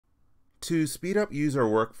To speed up user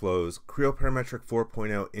workflows, Creo Parametric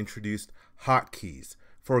 4.0 introduced hotkeys.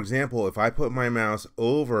 For example, if I put my mouse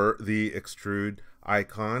over the extrude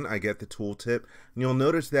icon, I get the tooltip, and you'll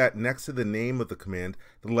notice that next to the name of the command,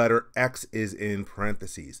 the letter X is in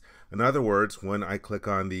parentheses. In other words, when I click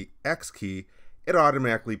on the X key, it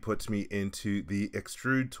automatically puts me into the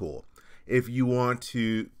extrude tool. If you want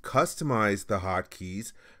to customize the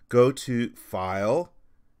hotkeys, go to File,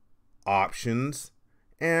 Options,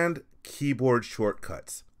 and Keyboard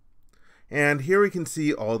Shortcuts. And here we can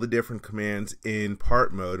see all the different commands in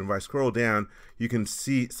part mode. And if I scroll down, you can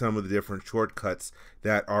see some of the different shortcuts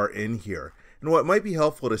that are in here. And what might be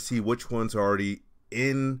helpful to see which ones are already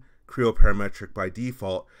in Creo Parametric by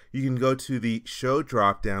default, you can go to the Show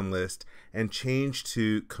drop-down list and change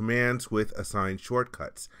to Commands with Assigned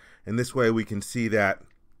Shortcuts. And this way we can see that,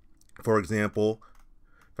 for example,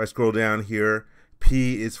 if I scroll down here,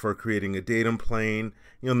 P is for creating a datum plane.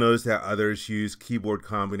 You'll notice that others use keyboard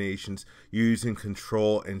combinations using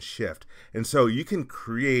Control and Shift. And so you can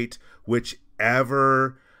create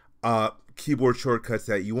whichever keyboard shortcuts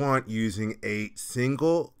that you want using a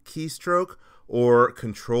single keystroke, or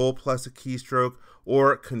Control plus a keystroke,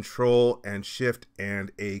 or Control and Shift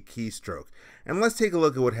and a keystroke. And let's take a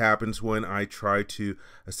look at what happens when I try to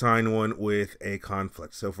assign one with a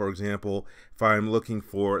conflict. So for example, if I'm looking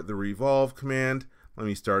for the revolve command, let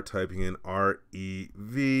me start typing in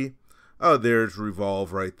REV. Oh, there's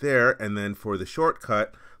revolve right there. And then for the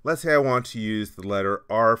shortcut, let's say I want to use the letter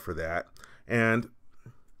R for that. And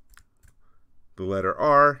the letter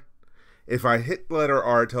R, if I hit the letter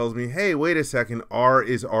R, it tells me, hey, wait a second, R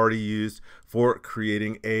is already used for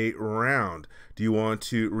creating a round. Do you want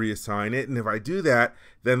to reassign it? And if I do that,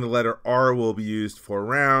 then the letter R will be used for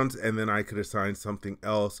rounds, and then I could assign something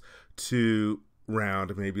else to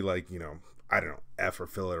round, maybe like, I don't know, F or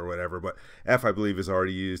fillet or whatever, but F I believe is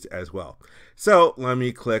already used as well. So let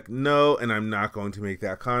me click no, and I'm not going to make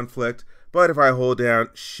that conflict. But if I hold down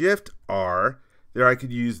Shift R, there I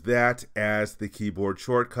could use that as the keyboard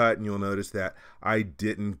shortcut, and you'll notice that I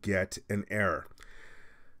didn't get an error.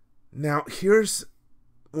 Now here's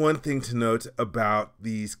one thing to note about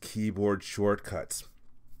these keyboard shortcuts.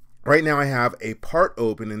 Right now I have a part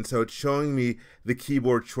open, and so it's showing me the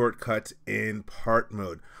keyboard shortcuts in part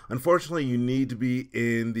mode. Unfortunately, you need to be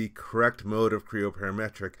in the correct mode of Creo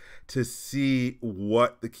Parametric to see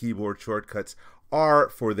what the keyboard shortcuts are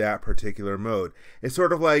for that particular mode. It's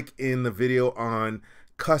sort of like in the video on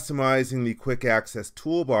customizing the quick access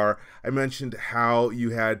toolbar, I mentioned how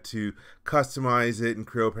you had to customize it in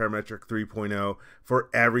Creo Parametric 3.0 for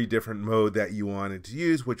every different mode that you wanted to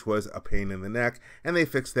use, which was a pain in the neck, and they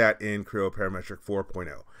fixed that in Creo Parametric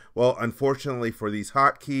 4.0. Well, unfortunately for these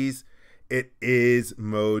hotkeys, it is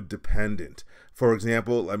mode dependent. For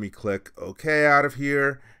example, let me click OK out of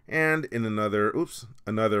here, and in another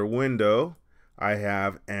window, I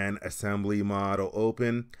have an assembly model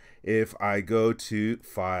open. If I go to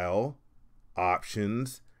File,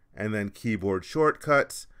 Options, and then Keyboard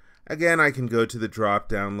Shortcuts, again, I can go to the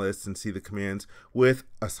drop-down list and see the commands with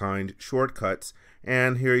assigned shortcuts.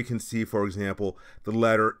 And here you can see, for example, the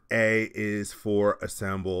letter A is for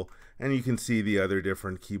assemble, and you can see the other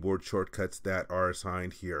different keyboard shortcuts that are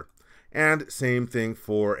assigned here. And same thing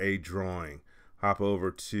for a drawing. Hop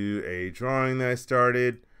over to a drawing that I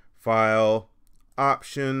started, File,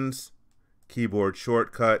 Options, Keyboard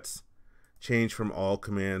Shortcuts, change from all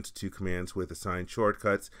commands to commands with assigned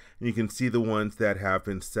shortcuts, and you can see the ones that have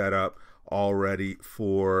been set up already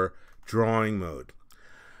for drawing mode.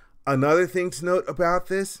 Another thing to note about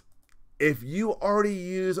this, if you already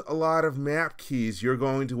use a lot of map keys, you're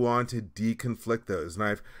going to want to deconflict those. And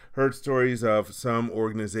I've heard stories of some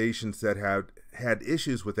organizations that have had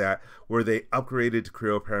issues with that, where they upgraded to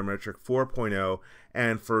Creo Parametric 4.0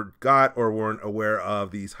 and forgot or weren't aware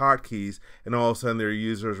of these hotkeys, and all of a sudden their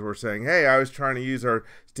users were saying, hey, I was trying to use our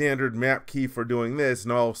standard map key for doing this,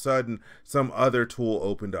 and all of a sudden some other tool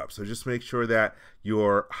opened up. So just make sure that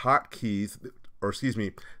your hotkeys, the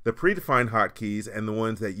predefined hotkeys and the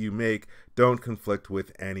ones that you make don't conflict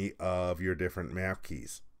with any of your different map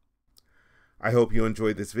keys. I hope you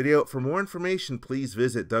enjoyed this video. For more information, please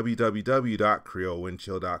visit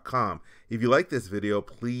www.creowindchill.com. If you like this video,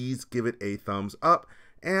 please give it a thumbs up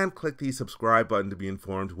and click the subscribe button to be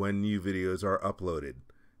informed when new videos are uploaded.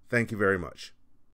 Thank you very much.